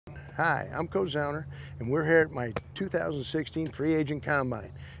Hi, I'm Coach Zauner, and we're here at my 2016 Free Agent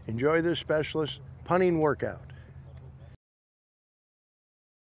Combine. Enjoy this specialist punting workout.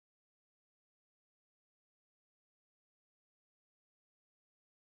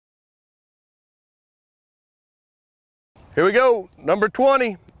 Here we go, number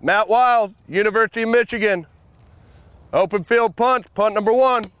 20, Matt Wile, University of Michigan. Open field punt, punt number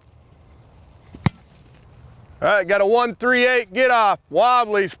 1. All right, got a 1-3-8 get off,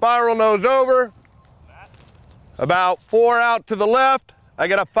 wobbly, spiral nose over. About 4 out to the left. I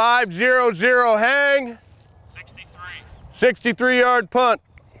got a 5-0-0 hang. 63 yard punt.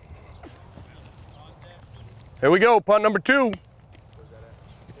 Here we go, punt number 2. All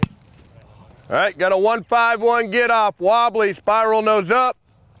right, got a 1-5-1 get off, wobbly, spiral nose up.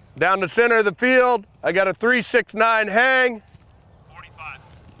 Down the center of the field, I got a 3-6-9 hang.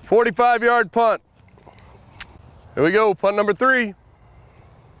 45 yard punt. Here we go, punt number 3.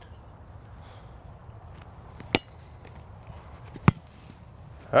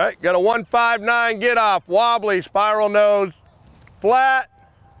 All right, got a 1-5-9 get off, wobbly, spiral nose, flat,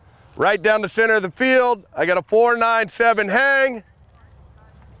 right down the center of the field. I got a 4-9-7 hang.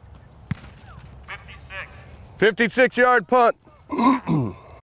 56 yard punt.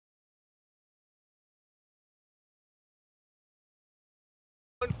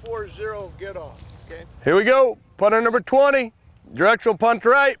 1-4-0 get off. Okay. Here we go, punter number 20. Directional punt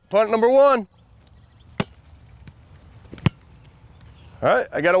right, punt number 1. All right,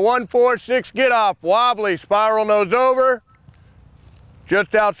 I got a 1-4-6 get off, wobbly, spiral nose over.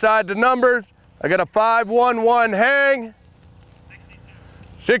 Just outside the numbers, I got a 5-1-1 hang.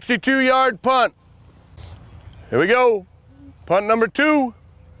 62 yard punt. Here we go, punt number 2.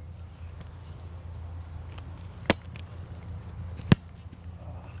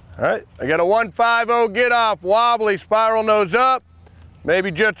 All right, I got a 1-5-0 get off, wobbly, spiral nose up, maybe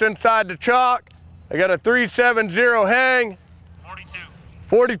just inside the chalk. I got a 3-7-0 hang.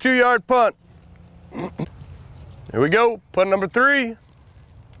 42 yard punt. Here we go, punt number 3.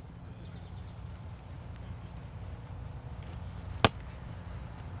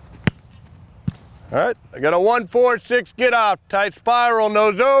 All right, I got a 1-4-6 get off, tight spiral,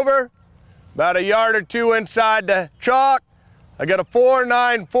 nose over, about a yard or 2 inside the chalk. I got a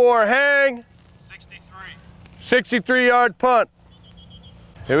 4-9-4 hang. 63 yard punt.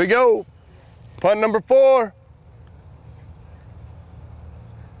 Here we go, punt number 4.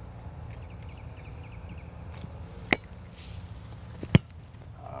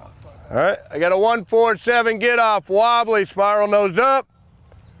 All right, I got a 1-4-7 get off, wobbly, spiral nose up,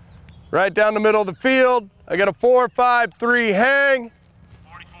 right down the middle of the field. I got a 4-5-3 hang.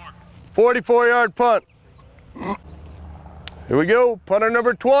 44 yard punt. Here we go, punter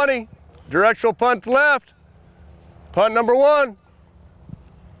number 20. Directional punt left, punt number 1.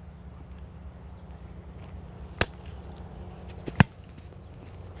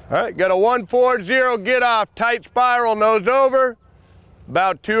 All right, got a 1-4-0 get off, tight spiral, nose over.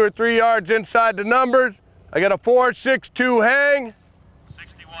 About 2 or 3 yards inside the numbers. I got a 4-6-2 hang.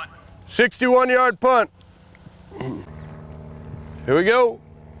 61 yard punt. Here we go.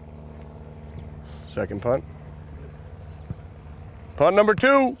 Second punt. Punt number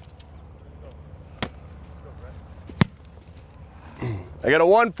 2. I got a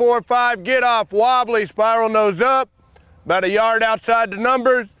 1-4-5 get off, wobbly, spiral nose up. About a yard outside the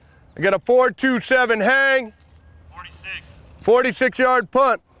numbers. I got a 4-2-7 hang. 46 yard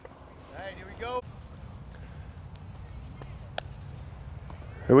punt. All right, here we go.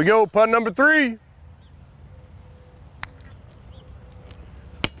 Here we go, punt number 3.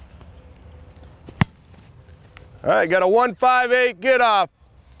 All right, got a 1-5-8 get off.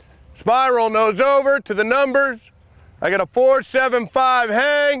 Spiral, nose over to the numbers. I got a 4-7-5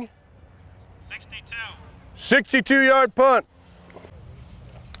 hang. 62 yard punt.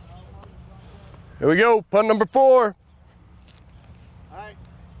 Here we go, punt number 4. All right,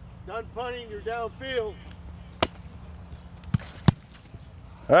 done punting, you're downfield.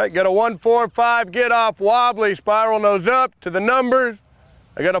 All right, got a 1-4-5 get off, wobbly, spiral nose up to the numbers.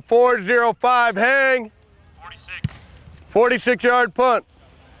 I got a 4-0-5 hang. 46 yard punt.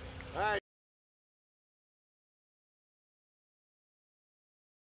 All right.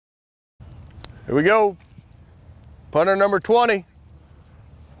 Here we go, punter number 20.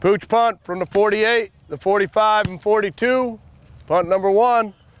 Pooch punt from the 48, the 45, and 42. Punt number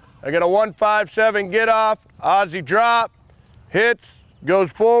 1. I got a 1-5-7 get off, Aussie drop, hits,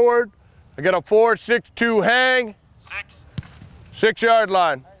 goes forward. I got a 4-6-2 hang. 6 yard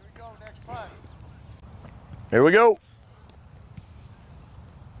line. Here we go, next punt. Here we go.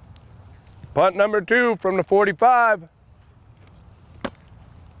 Punt number 2 from the 45.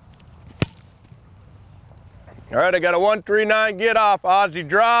 All right, I got a 139 get off, Aussie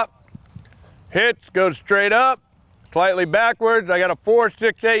drop. Hits, goes straight up, slightly backwards. I got a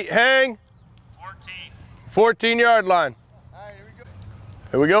 4.68 hang. 14 yard line. All right, here we go.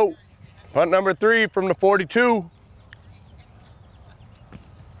 Here we go. Punt number 3 from the 42.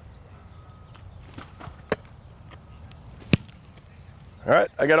 All right,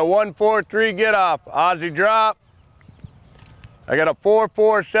 I got a 143 get off, Aussie drop. I got a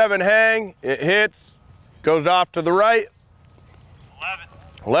 4.47 hang. It hits, goes off to the right.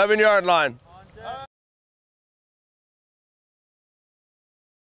 11 yard line.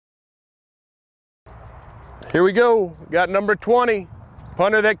 Here we go. Got number 20.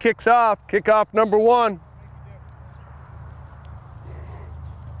 Punter that kicks off. Kickoff number 1.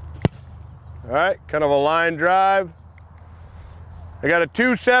 All right, kind of a line drive. I got a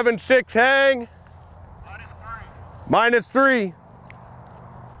 2.76 hang. -3.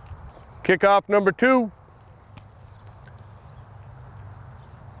 Kickoff number 2.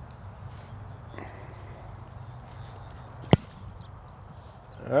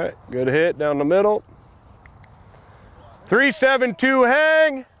 All right, good hit down the middle. 3.72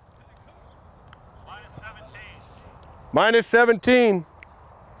 hang. -17.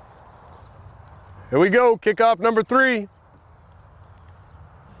 Here we go, kickoff number 3.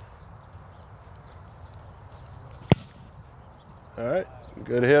 All right,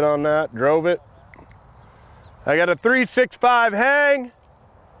 good hit on that, drove it. I got a 3.65 hang.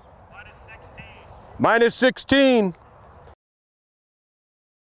 -16.